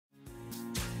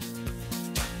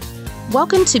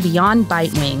Welcome to Beyond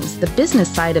Bitewings, the business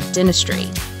side of dentistry,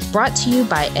 brought to you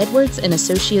by Edwards and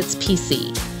Associates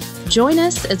PC. Join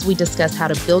us as we discuss how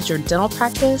to build your dental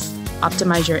practice,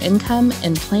 optimize your income,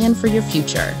 and plan for your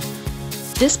future.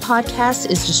 This podcast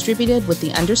is distributed with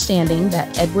the understanding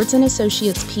that Edwards and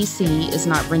Associates PC is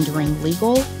not rendering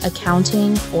legal,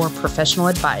 accounting, or professional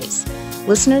advice.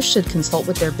 Listeners should consult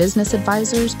with their business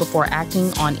advisors before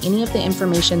acting on any of the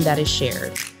information that is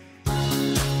shared.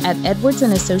 At Edwards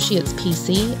and Associates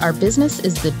PC, our business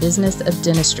is the business of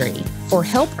dentistry. For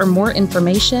help or more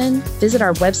information, visit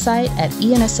our website at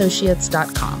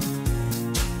enassociates.com.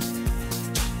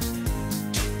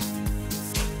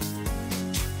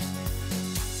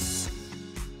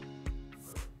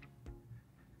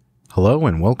 Hello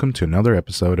and welcome to another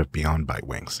episode of Beyond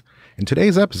Bitewings. In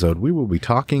today's episode, we will be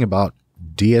talking about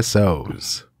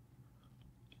DSOs.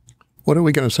 What are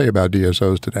we going to say about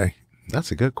DSOs today?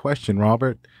 That's a good question,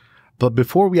 Robert. But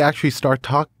before we actually start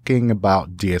talking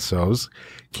about DSOs,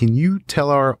 can you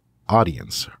tell our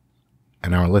audience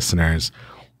and our listeners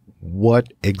what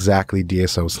exactly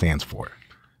DSO stands for?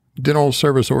 Dental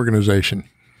Service Organization.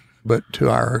 But to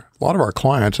a lot of our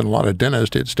clients and a lot of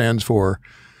dentists, it stands for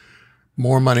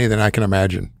more money than I can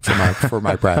imagine for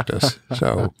my practice.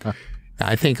 So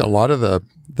I think a lot of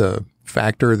the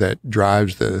factor that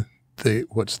drives the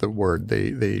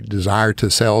desire to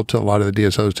sell to a lot of the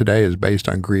DSOs today is based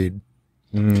on greed.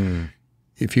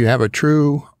 If you have a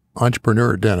true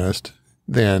entrepreneur dentist,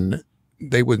 then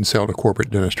they wouldn't sell to corporate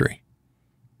dentistry.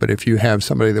 But if you have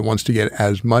somebody that wants to get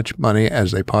as much money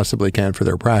as they possibly can for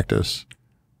their practice,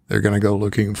 they're going to go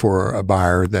looking for a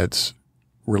buyer that's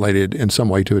related in some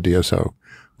way to a DSO,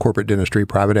 corporate dentistry,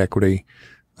 private equity,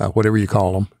 whatever you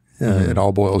call them. It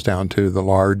all boils down to the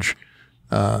large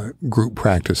group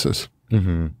practices.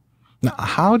 Mm-hmm. Now,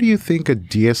 how do you think a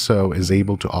DSO is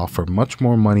able to offer much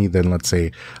more money than, let's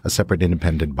say, a separate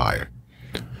independent buyer?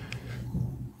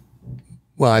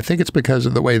 Well, I think it's because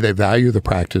of the way they value the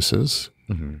practices.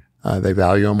 They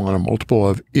value them on a multiple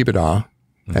of EBITDA.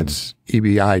 That's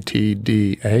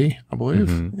EBITDA, I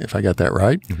believe, if I got that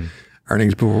right.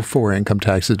 Earnings before income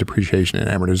taxes, depreciation, and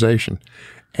amortization.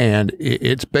 And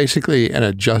it's basically an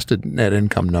adjusted net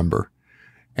income number.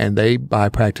 And they buy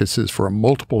practices for a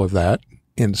multiple of that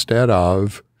instead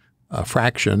of a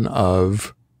fraction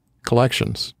of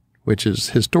collections, which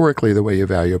is historically the way you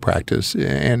value a practice.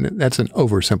 And that's an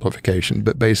oversimplification.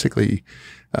 But basically,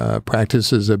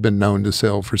 practices have been known to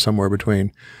sell for somewhere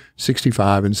between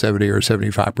 65 and 70 or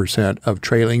 75% of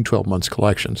trailing 12 months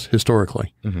collections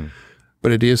historically.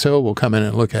 But a DSO will come in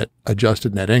and look at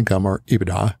adjusted net income or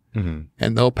EBITDA,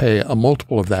 and they'll pay a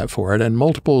multiple of that for it. And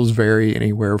multiples vary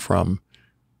anywhere from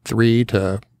 3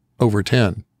 to over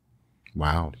 10.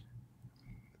 Wow.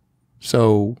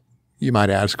 So you might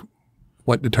ask,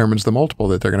 what determines the multiple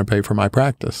that they're going to pay for my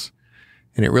practice?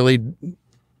 And it really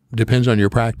depends on your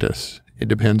practice. It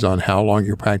depends on how long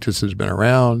your practice has been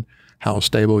around, how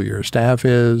stable your staff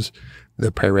is,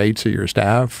 the pay rates of your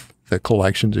staff, the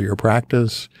collections of your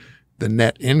practice, the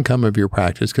net income of your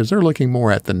practice, because they're looking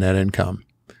more at the net income.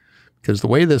 Because the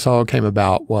way this all came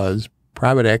about was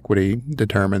private equity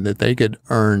determined that they could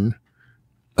earn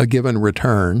a given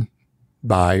return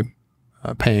by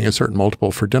paying a certain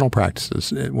multiple for dental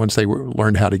practices once they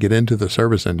learned how to get into the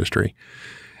service industry.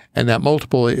 And that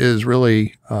multiple is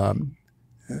really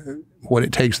what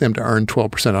it takes them to earn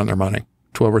 12% on their money,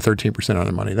 12 or 13% on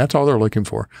their money. That's all they're looking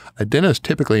for. A dentist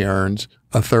typically earns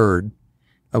a third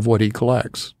of what he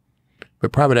collects.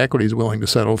 But private equity is willing to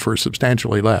settle for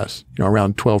substantially less,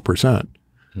 around 12%.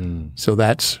 So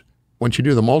that's, once you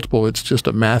do the multiple, it's just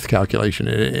a math calculation.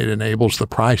 It enables the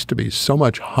price to be so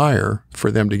much higher for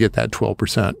them to get that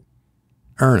 12%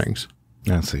 earnings.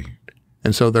 I see.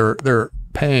 And so they're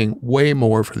paying way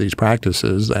more for these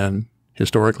practices than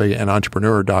historically an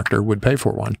entrepreneur doctor would pay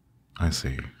for one. I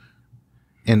see.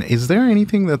 And is there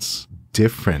anything that's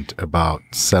different about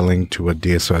selling to a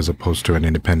DSO as opposed to an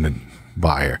independent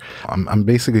buyer? I'm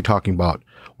basically talking about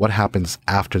what happens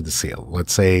after the sale.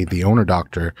 Let's say the owner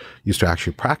doctor used to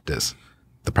actually practice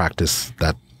the practice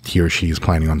that he or she is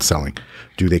planning on selling.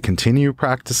 Do they continue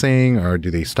practicing or do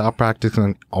they stop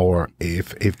practicing? Or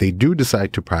if they do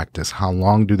decide to practice, how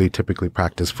long do they typically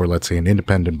practice for, let's say, an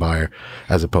independent buyer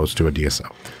as opposed to a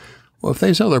DSO? Well, if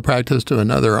they sell their practice to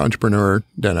another entrepreneur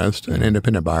dentist, an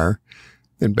independent buyer,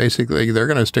 then basically they're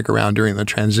going to stick around during the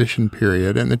transition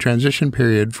period. And the transition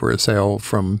period for a sale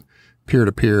from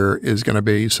peer-to-peer is going to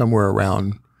be somewhere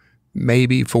around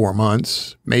maybe 4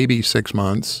 months, maybe 6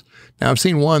 months. Now, I've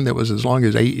seen one that was as long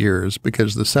as 8 years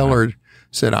because the seller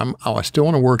said, I still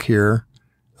want to work here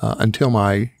until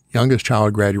my youngest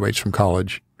child graduates from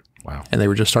college. Wow. And they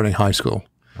were just starting high school.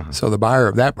 So the buyer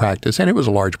of that practice, and it was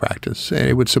a large practice, and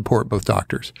it would support both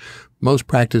doctors. Most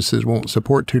practices won't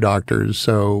support two doctors,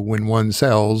 so when one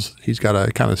sells, he's got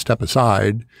to kind of step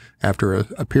aside after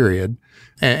a period.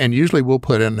 And usually we'll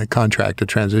put in a contract, a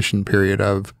transition period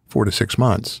of 4 to 6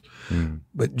 months.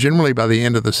 But generally by the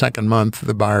end of the second month,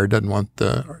 the buyer doesn't want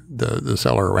the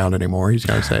seller around anymore. He's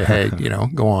going to say, hey,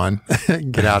 go on,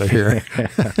 get out of here.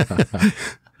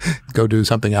 Go do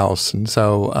something else. And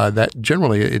so that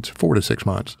generally it's 4 to 6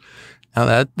 months.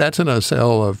 Now that's in a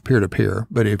sale of peer-to-peer.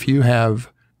 But if you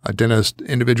have a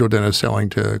individual dentist selling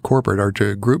to corporate or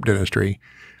to group dentistry,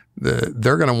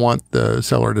 they're going to want the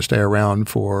seller to stay around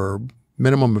for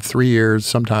minimum of 3 years,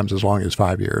 sometimes as long as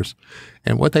 5 years.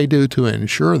 And what they do to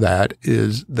ensure that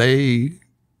is they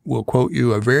will quote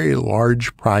you a very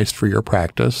large price for your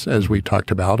practice, as we talked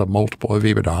about, a multiple of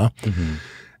EBITDA.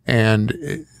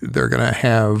 And they're going to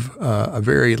have a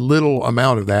very little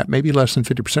amount of that, maybe less than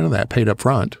 50% of that paid up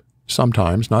front,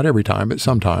 sometimes, not every time, but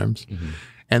sometimes.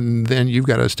 And then you've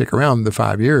got to stick around the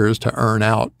 5 years to earn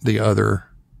out the other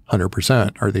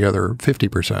 100% or the other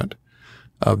 50%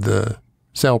 of the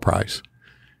sale price.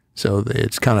 So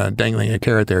it's kind of dangling a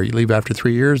carrot there. You leave after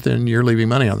 3 years, then you're leaving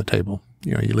money on the table.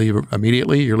 You leave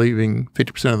immediately, you're leaving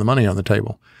 50% of the money on the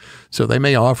table. So they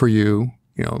may offer you,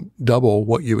 double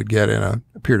what you would get in a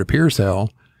peer-to-peer sale,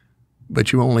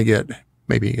 but you only get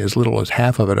maybe as little as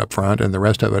half of it up front and the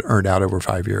rest of it earned out over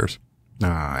 5 years.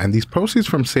 And these proceeds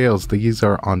from sales, these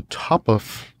are on top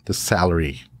of the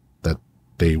salary that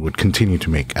they would continue to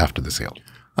make after the sale.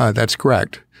 That's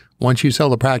correct. Once you sell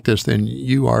the practice, then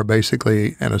you are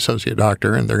basically an associate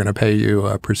doctor, and they're going to pay you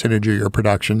a percentage of your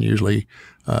production, usually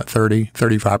 30,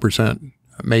 35%,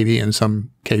 maybe in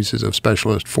some cases of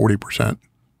specialist, 40%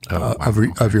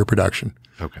 of your production.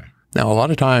 Okay. Now, a lot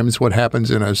of times what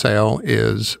happens in a sale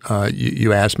is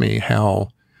you ask me how's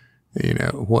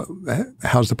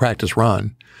the practice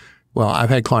run? Well, I've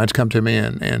had clients come to me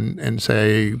and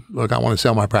say, look, I want to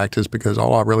sell my practice because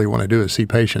all I really want to do is see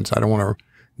patients. I don't want to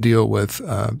deal with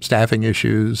staffing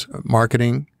issues,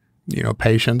 marketing,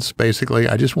 patients, basically.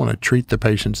 I just want to treat the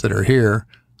patients that are here.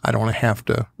 I don't want to have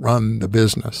to run the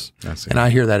business. And I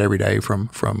hear that every day from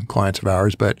clients of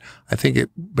ours. But I think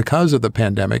because of the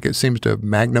pandemic, it seems to have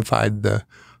magnified the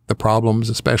problems,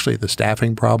 especially the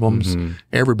staffing problems.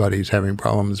 Everybody's having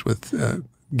problems with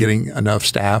getting enough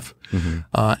staff.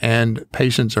 And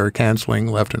patients are canceling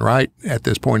left and right at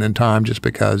this point in time just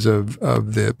because of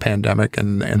the pandemic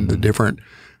and the different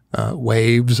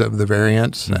waves of the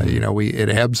variants. It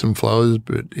ebbs and flows,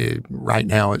 but right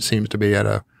now it seems to be at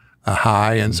a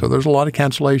high. And so there's a lot of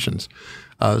cancellations.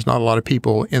 There's not a lot of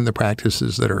people in the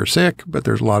practices that are sick, but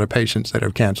there's a lot of patients that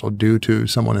have canceled due to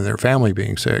someone in their family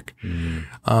being sick.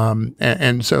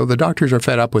 And so the doctors are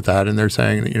fed up with that, and they're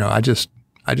saying, I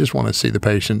just want to see the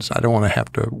patients. I don't want to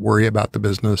have to worry about the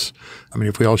business. I mean,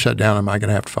 if we all shut down, am I going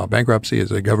to have to file bankruptcy? Is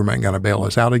the government going to bail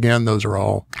us out again? Those are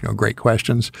all great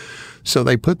questions. So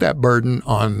they put that burden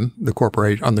on the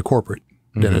corporate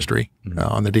dentistry,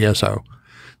 on the DSO.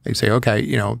 They say, okay,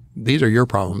 these are your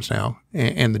problems now.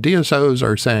 And the DSOs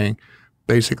are saying,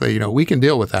 basically, we can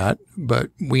deal with that,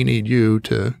 but we need you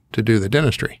to do the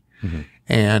dentistry.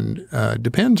 And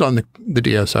depends on the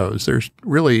DSOs. There's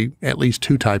really at least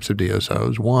two types of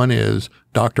DSOs. One is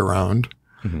doctor-owned,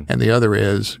 and the other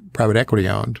is private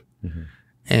equity-owned.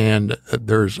 And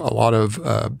there's a lot of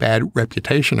bad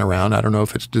reputation around. I don't know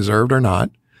if it's deserved or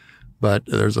not, but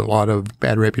there's a lot of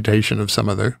bad reputation of some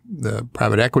of the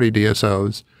private equity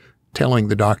DSOs telling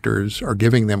the doctors or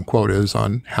giving them quotas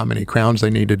on how many crowns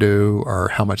they need to do or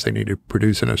how much they need to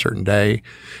produce in a certain day.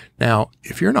 Now,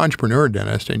 if you're an entrepreneur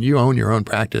dentist and you own your own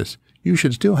practice, you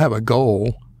should still have a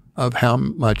goal of how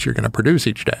much you're going to produce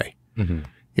each day.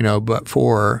 But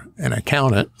for an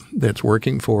accountant that's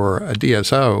working for a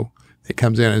DSO, it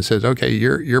comes in and says, okay,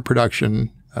 your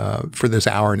production for this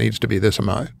hour needs to be this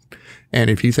amount. And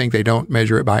if you think they don't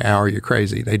measure it by hour, you're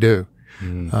crazy. They do.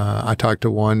 I talked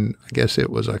to one, I guess it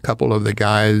was a couple of the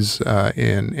guys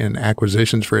in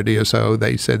acquisitions for a DSO.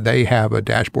 They said they have a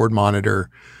dashboard monitor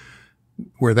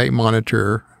where they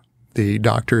monitor the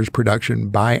doctor's production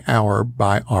by hour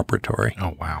by operatory.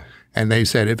 Oh, wow. And they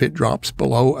said if it drops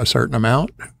below a certain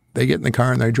amount, they get in the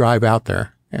car and they drive out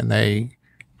there and they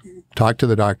talk to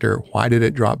the doctor. Why did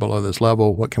it drop below this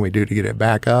level? What can we do to get it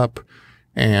back up?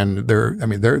 And they're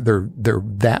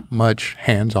that much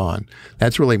hands-on.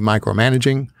 That's really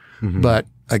micromanaging. But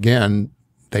again,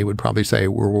 they would probably say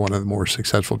we're one of the more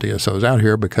successful DSOs out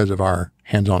here because of our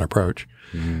hands-on approach.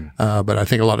 But I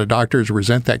think a lot of doctors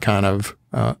resent that kind of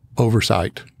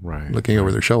oversight, looking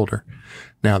over their shoulder.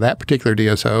 Now, that particular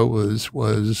DSO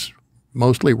was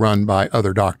mostly run by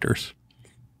other doctors.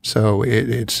 So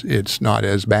it's not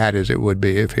as bad as it would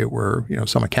be if it were,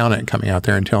 some accountant coming out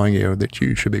there and telling you that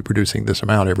you should be producing this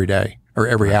amount every day or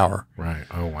every hour. Right.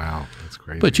 Oh, wow. That's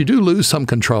crazy. But you do lose some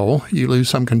control. You lose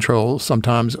some control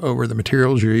sometimes over the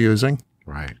materials you're using.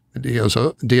 Right. The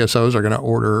DSOs are going to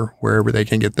order wherever they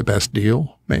can get the best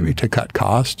deal, maybe to cut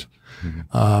cost.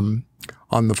 On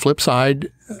the flip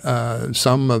side,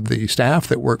 some of the staff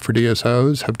that work for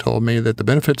DSOs have told me that the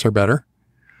benefits are better.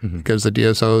 Because the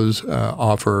DSOs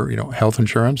offer, health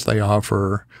insurance. They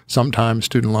offer sometimes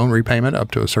student loan repayment up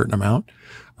to a certain amount.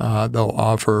 They'll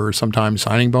offer sometimes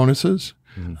signing bonuses.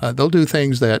 They'll do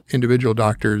things that individual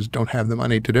doctors don't have the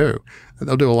money to do.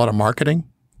 They'll do a lot of marketing.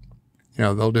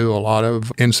 They'll do a lot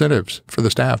of incentives for the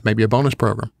staff, maybe a bonus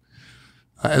program,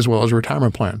 as well as a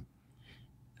retirement plan.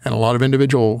 And a lot of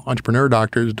individual entrepreneur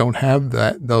doctors don't have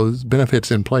those benefits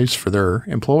in place for their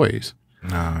employees.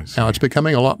 No, now, it's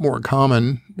becoming a lot more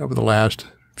common over the last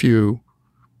few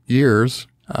years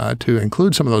to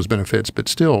include some of those benefits, but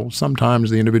still, sometimes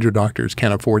the individual doctors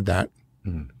can't afford that.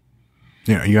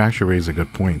 You actually raise a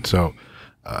good point. So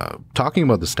talking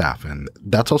about the staff, and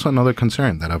that's also another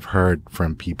concern that I've heard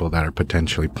from people that are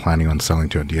potentially planning on selling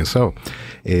to a DSO,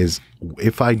 is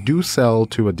if I do sell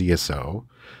to a DSO,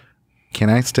 can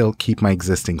I still keep my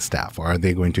existing staff, or are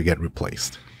they going to get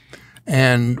replaced?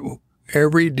 And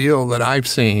every deal that I've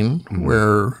seen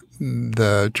where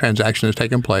the transaction has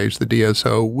taken place, the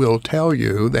DSO will tell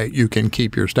you that you can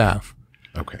keep your staff.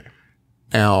 Okay.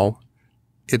 Now,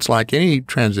 it's like any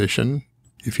transition.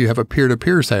 If you have a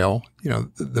peer-to-peer sale,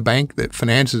 the bank that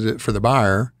finances it for the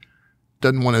buyer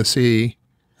doesn't want to see,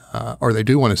 or they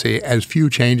do want to see, as few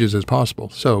changes as possible.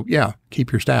 So, yeah,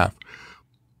 keep your staff.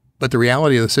 But the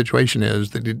reality of the situation is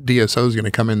that the DSO is going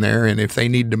to come in there, and if they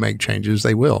need to make changes,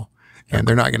 they will. And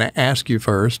they're not going to ask you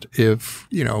first if,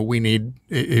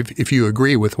 if you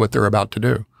agree with what they're about to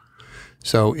do.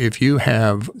 So if you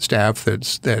have staff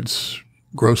that's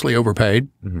grossly overpaid,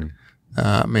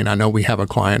 I know we have a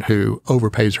client who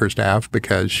overpays her staff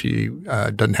because she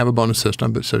doesn't have a bonus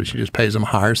system, but so she just pays them a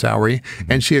higher salary,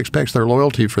 and she expects their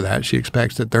loyalty for that. She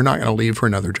expects that they're not going to leave for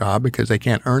another job because they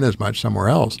can't earn as much somewhere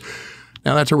else.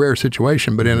 Now, that's a rare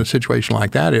situation, but in a situation like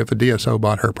that, if a DSO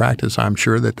bought her practice, I'm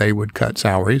sure that they would cut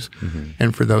salaries.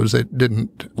 And for those that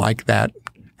didn't like that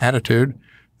attitude,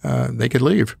 they could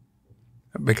leave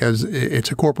because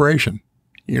it's a corporation.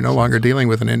 You're no longer dealing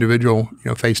with an individual,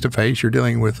 face-to-face. You're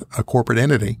dealing with a corporate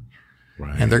entity.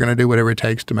 Right. And they're going to do whatever it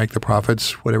takes to make the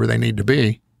profits whatever they need to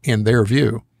be in their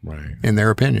view, in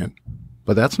their opinion.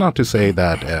 But that's not to say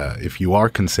that if you are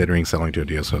considering selling to a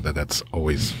DSO, that's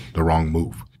always the wrong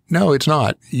move. No, it's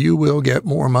not. You will get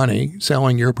more money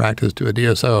selling your practice to a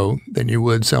DSO than you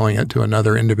would selling it to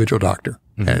another individual doctor.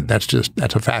 And that's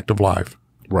a fact of life.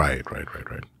 Right.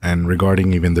 And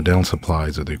regarding even the dental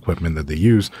supplies or the equipment that they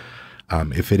use,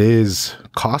 if it is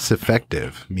cost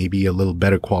effective, maybe a little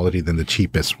better quality than the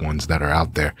cheapest ones that are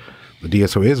out there, the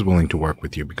DSO is willing to work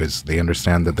with you because they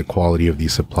understand that the quality of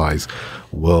these supplies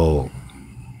will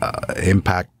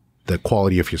impact the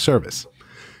quality of your service.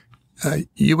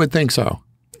 You would think so.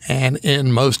 And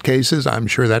in most cases, I'm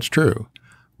sure that's true.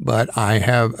 But I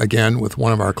have, again, with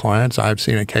one of our clients, I've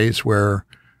seen a case where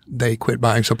they quit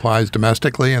buying supplies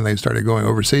domestically and they started going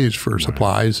overseas for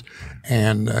supplies.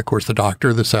 And of course, the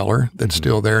doctor, the seller that's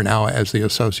still there now as the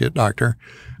associate doctor,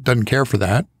 doesn't care for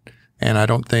that. And I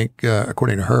don't think,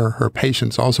 according to her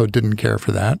patients also didn't care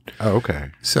for that. Oh, okay.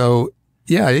 So,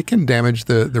 yeah, it can damage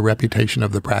the reputation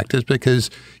of the practice because,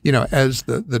 as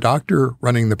the doctor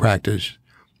running the practice,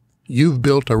 you've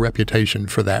built a reputation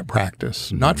for that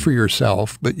practice, not for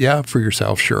yourself, but for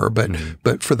yourself, sure,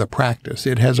 but for the practice.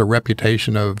 It has a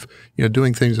reputation of,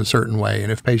 doing things a certain way.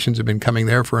 And if patients have been coming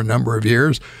there for a number of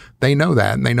years, they know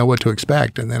that and they know what to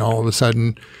expect. And then all of a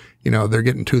sudden, they're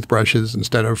getting toothbrushes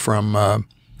instead of from,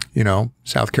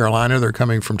 South Carolina, they're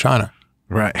coming from China.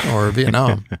 Right. Or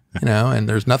Vietnam, and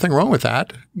there's nothing wrong with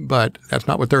that, but that's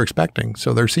not what they're expecting.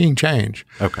 So they're seeing change.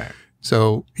 Okay.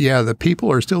 So, the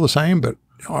people are still the same, but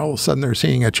all of a sudden they're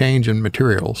seeing a change in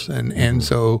materials. And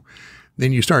so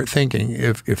then you start thinking,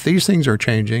 if these things are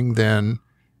changing, then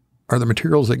are the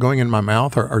materials that are going in my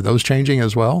mouth, are those changing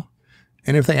as well?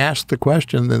 And if they ask the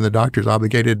question, then the doctor's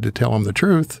obligated to tell them the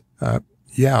truth.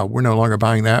 We're no longer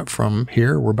buying that from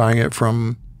here. We're buying it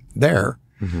from there.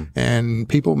 And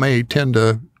people may tend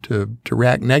to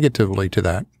react negatively to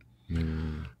that.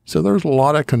 So there's a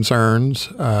lot of concerns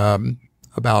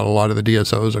about a lot of the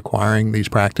DSOs acquiring these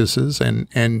practices,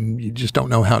 and you just don't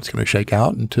know how it's going to shake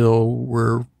out until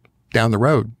we're down the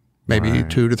road, maybe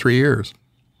 2 to 3 years.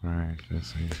 Right. I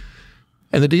see.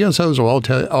 And the DSOs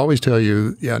will always tell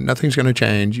you, nothing's going to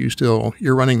change.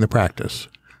 You're running the practice.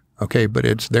 Okay, but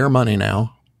it's their money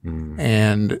now.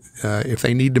 And if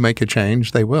they need to make a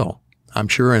change, they will. I'm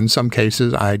sure in some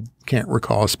cases, I can't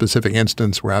recall a specific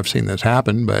instance where I've seen this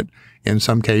happen, but in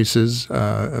some cases,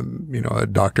 a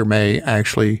doctor may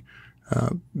actually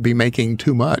be making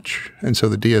too much. And so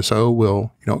the DSO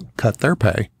will, cut their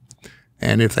pay.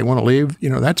 And if they want to leave,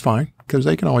 that's fine, because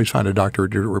they can always find a doctor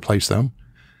to replace them.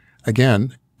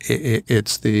 Again,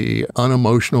 it's the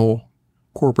unemotional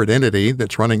corporate entity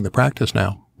that's running the practice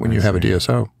now when you have a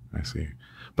DSO. I see.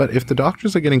 But if the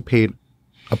doctors are getting paid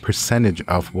a percentage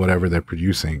of whatever they're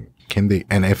producing, can they,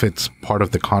 and if it's part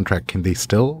of the contract, can they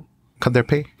still cut their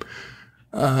pay?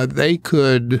 They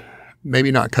could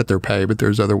maybe not cut their pay, but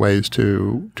there's other ways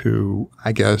to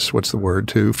I guess, what's the word,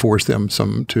 to force them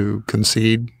to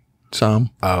concede some.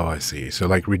 Oh, I see. So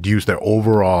like reduce their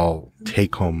overall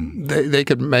take home. They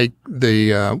could make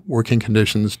the working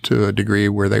conditions to a degree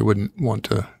where they wouldn't want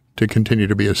to continue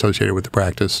to be associated with the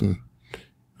practice, and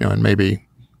and maybe.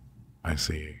 I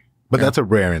see. But that's a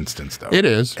rare instance, though. It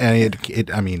is. And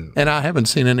and I haven't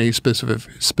seen any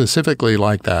specifically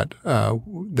like that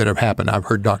that have happened. I've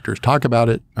heard doctors talk about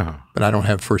it, but I don't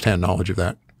have firsthand knowledge of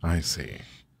that. I see.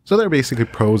 So there are basically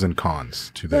pros and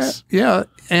cons to this. Yeah.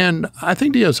 And I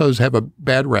think DSOs have a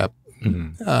bad rep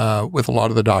with a lot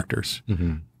of the doctors.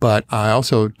 But I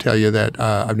also tell you that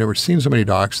I've never seen so many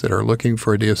docs that are looking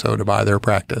for a DSO to buy their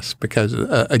practice because,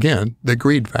 again, the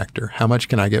greed factor. How much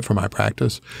can I get for my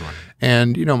practice? Right.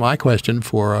 And, my question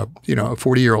for a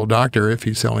 40-year-old doctor, if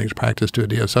he's selling his practice to a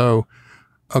DSO,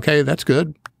 okay, that's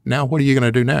good. Now what are you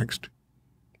going to do next?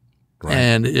 Right.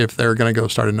 And if they're going to go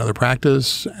start another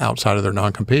practice outside of their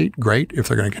non-compete, great. If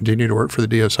they're going to continue to work for the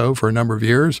DSO for a number of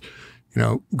years,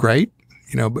 great.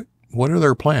 But what are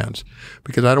their plans?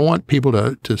 Because I don't want people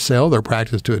to sell their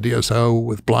practice to a DSO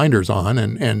with blinders on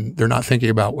and they're not thinking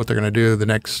about what they're going to do the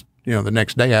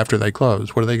next day after they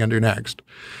close. What are they going to do next?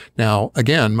 Now,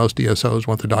 again, most DSOs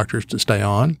want the doctors to stay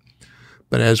on.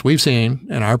 But as we've seen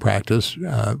in our practice,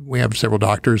 we have several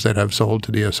doctors that have sold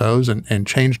to DSOs and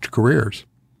changed careers.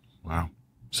 Wow.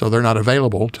 So they're not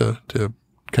available to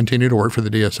continue to work for the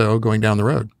DSO going down the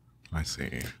road. I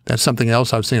see. That's something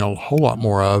else I've seen a whole lot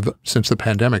more of since the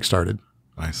pandemic started.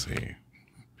 I see.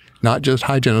 Not just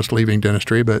hygienists leaving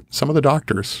dentistry, but some of the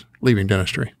doctors leaving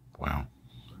dentistry. Wow.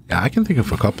 Yeah, I can think of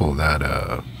a couple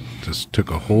that just took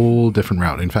a whole different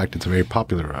route. In fact, it's a very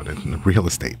popular route in real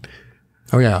estate.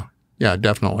 Oh, yeah. Yeah,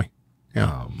 definitely.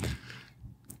 Yeah.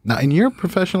 Now, in your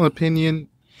professional opinion,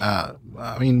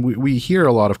 we hear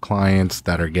a lot of clients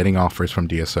that are getting offers from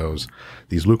DSOs,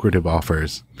 these lucrative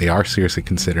offers. They are seriously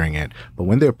considering it. But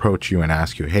when they approach you and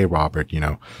ask you, hey, Robert,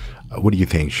 what do you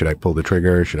think? Should I pull the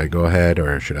trigger? Should I go ahead?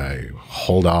 Or should I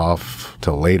hold off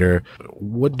till later?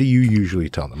 What do you usually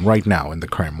tell them right now in the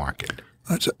current market?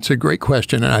 It's a great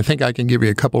question. And I think I can give you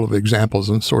a couple of examples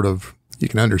and sort of you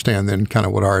can understand then kind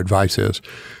of what our advice is.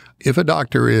 If a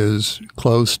doctor is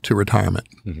close to retirement,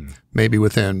 maybe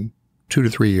within 2 to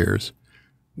 3 years,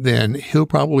 then he'll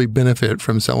probably benefit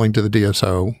from selling to the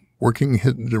DSO, working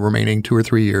the remaining 2 or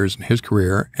 3 years in his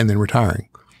career, and then retiring.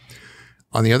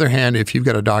 On the other hand, if you've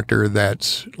got a doctor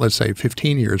that's, let's say,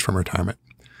 15 years from retirement,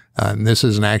 and this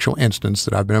is an actual instance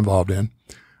that I've been involved in,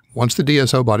 once the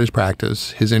DSO bought his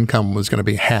practice, his income was going to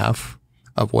be half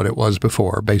of what it was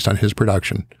before based on his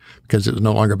production, because it was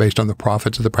no longer based on the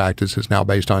profits of the practice. It's now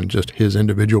based on just his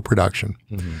individual production.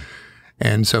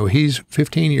 And so he's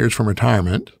 15 years from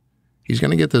retirement. He's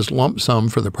going to get this lump sum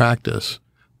for the practice,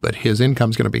 but his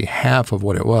income's going to be half of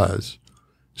what it was.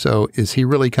 So is he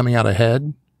really coming out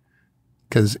ahead?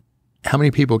 Because how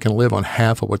many people can live on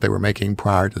half of what they were making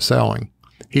prior to selling?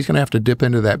 He's going to have to dip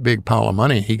into that big pile of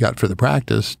money he got for the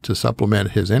practice to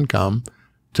supplement his income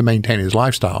to maintain his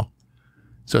lifestyle.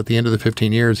 So at the end of the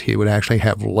 15 years, he would actually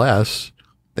have less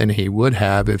than he would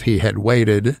have if he had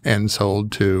waited and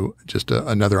sold to just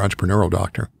another entrepreneurial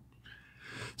doctor.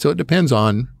 So it depends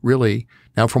on really,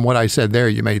 now from what I said there,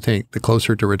 you may think the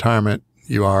closer to retirement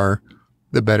you are,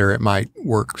 the better it might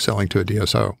work selling to a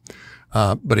DSO.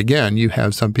 But again, you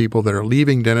have some people that are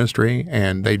leaving dentistry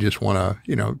and they just want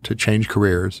to change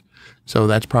careers. So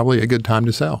that's probably a good time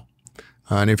to sell.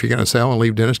 And if you're going to sell and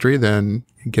leave dentistry, then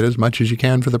get as much as you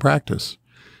can for the practice.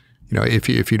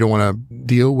 If you don't want to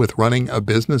deal with running a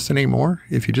business anymore,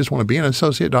 if you just want to be an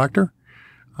associate doctor,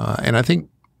 and I think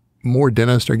more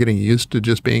dentists are getting used to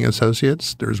just being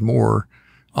associates. There's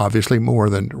obviously more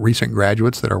than recent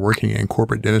graduates that are working in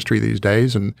corporate dentistry these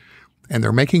days, and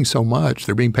they're making so much,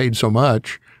 they're being paid so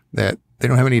much that they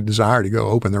don't have any desire to go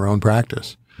open their own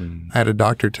practice. I had a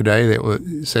doctor today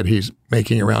that said he's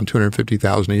making around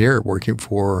 $250,000 a year working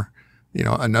for,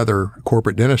 another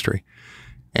corporate dentistry.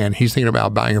 And he's thinking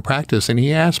about buying a practice. And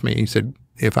he asked me, he said,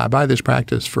 if I buy this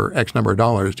practice for X number of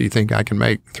dollars, do you think I can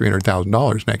make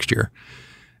 $300,000 next year?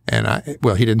 And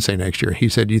he didn't say next year. He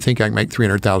said, do you think I can make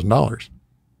 $300,000?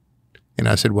 And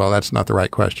I said, well, that's not the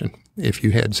right question. If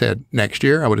you had said next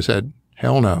year, I would have said,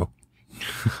 hell no.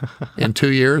 In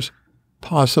 2 years,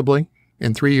 possibly.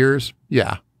 In 3 years,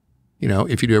 yeah. You know,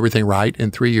 if you do everything right,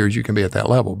 in 3 years, you can be at that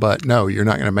level. But no, you're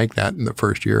not going to make that in the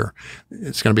first year.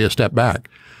 It's going to be a step back.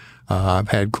 I've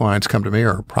had clients come to me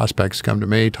or prospects come to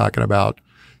me talking about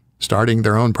starting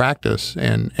their own practice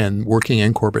and working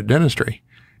in corporate dentistry.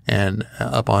 And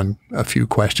upon a few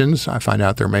questions, I find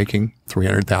out they're making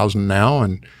 $300,000 now.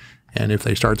 And if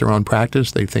they start their own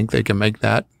practice, they think they can make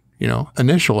that, you know,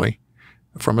 initially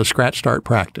from a scratch start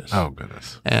practice. Oh,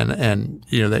 goodness. And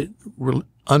you know,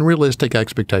 unrealistic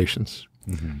expectations.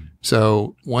 Mm-hmm.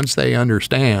 So once they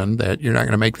understand that you're not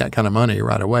going to make that kind of money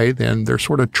right away, then they're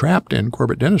sort of trapped in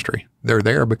corporate dentistry. They're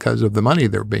there because of the money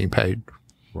they're being paid.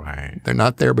 Right. They're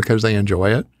not there because they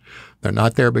enjoy it. They're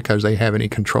not there because they have any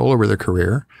control over their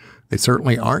career. They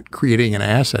certainly aren't creating an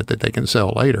asset that they can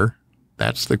sell later.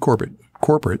 That's the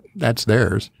corporate, that's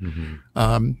theirs.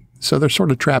 Mm-hmm. So they're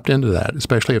sort of trapped into that,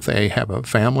 especially if they have a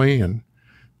family and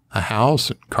a house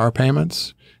and car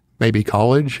payments, maybe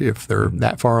college if they're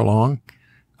that far along.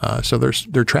 So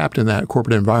they're trapped in that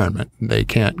corporate environment. They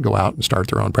can't go out and start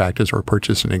their own practice or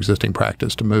purchase an existing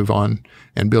practice to move on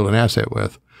and build an asset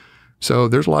with. So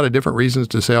there's a lot of different reasons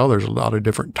to sell. There's a lot of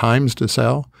different times to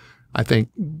sell. I think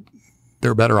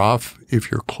they're better off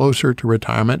if you're closer to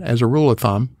retirement. As a rule of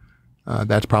thumb,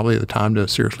 that's probably the time to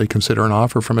seriously consider an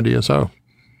offer from a DSO.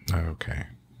 Okay.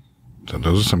 So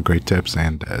those are some great tips.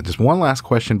 And just one last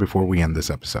question before we end this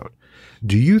episode.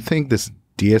 Do you think this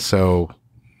DSO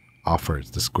offers,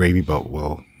 this gravy boat,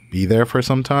 will be there for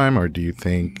some time, or do you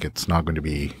think it's not going to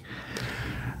be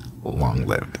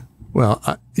long-lived? Well,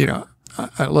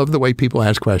 I love the way people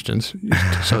ask questions.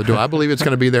 So do I believe it's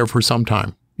going to be there for some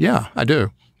time? Yeah, I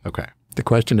do. Okay. The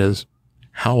question is,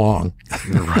 how long?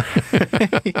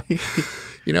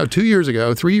 You know, 2 years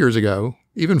ago, 3 years ago,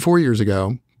 even 4 years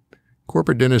ago,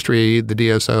 corporate dentistry, the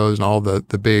DSOs and all the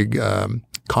big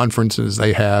conferences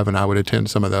they have, and I would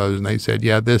attend some of those, and they said,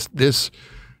 yeah, this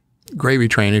gravy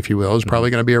train, if you will, is probably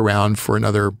going to be around for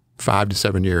another 5 to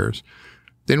 7 years.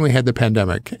 Then we had the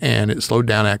pandemic, and it slowed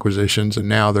down acquisitions, and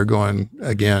now they're going,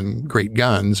 again, great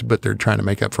guns, but they're trying to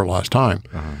make up for lost time.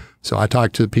 Uh-huh. So I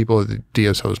talk to people at the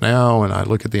DSOs now, and I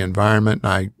look at the environment,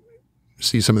 and I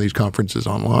see some of these conferences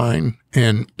online,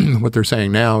 and what they're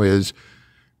saying now is,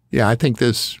 yeah, I think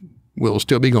this will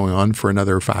still be going on for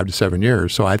another 5 to 7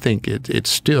 years. So I think it's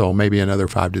still maybe another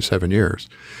 5 to 7 years.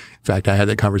 In fact, I had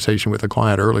that conversation with a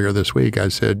client earlier this week. I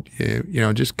said, you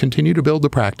know, just continue to build the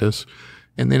practice.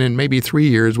 And then in maybe 3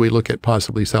 years, we look at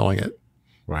possibly selling it.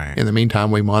 Right. In the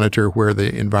meantime, we monitor where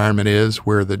the environment is,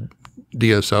 where the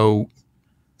DSO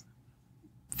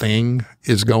thing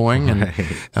is going. And,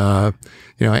 you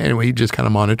know, and we just kind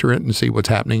of monitor it and see what's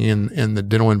happening in the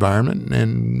dental environment.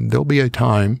 And there'll be a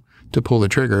time to pull the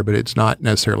trigger, but it's not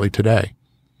necessarily today.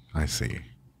 I see.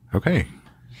 Okay.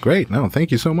 Great. No,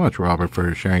 thank you so much, Robert,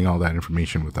 for sharing all that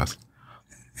information with us.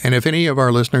 And if any of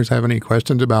our listeners have any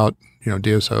questions about, you know,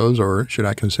 DSOs, or should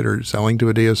I consider selling to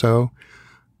a DSO,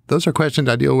 those are questions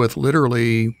I deal with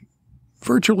literally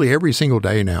virtually every single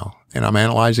day now. And I'm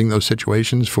analyzing those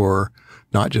situations for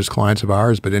not just clients of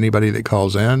ours, but anybody that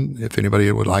calls in. If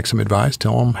anybody would like some advice,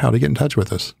 tell them how to get in touch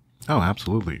with us. Oh,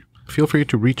 absolutely. Feel free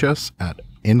to reach us at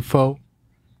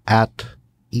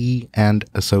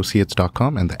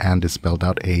info@eandassociates.com, and the and is spelled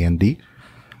out A-N-D.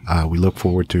 We look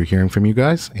forward to hearing from you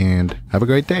guys, and have a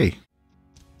great day.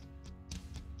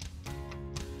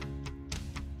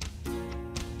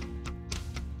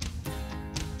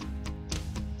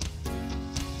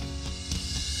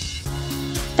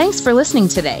 Thanks for listening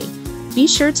today. Be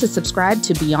sure to subscribe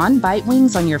to Beyond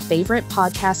Bitewings on your favorite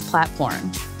podcast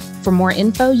platform. For more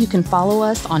info, you can follow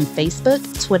us on Facebook,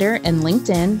 Twitter, and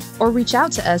LinkedIn, or reach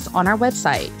out to us on our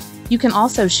website. You can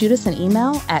also shoot us an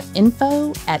email at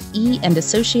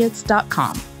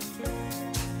info@eandassociates.com.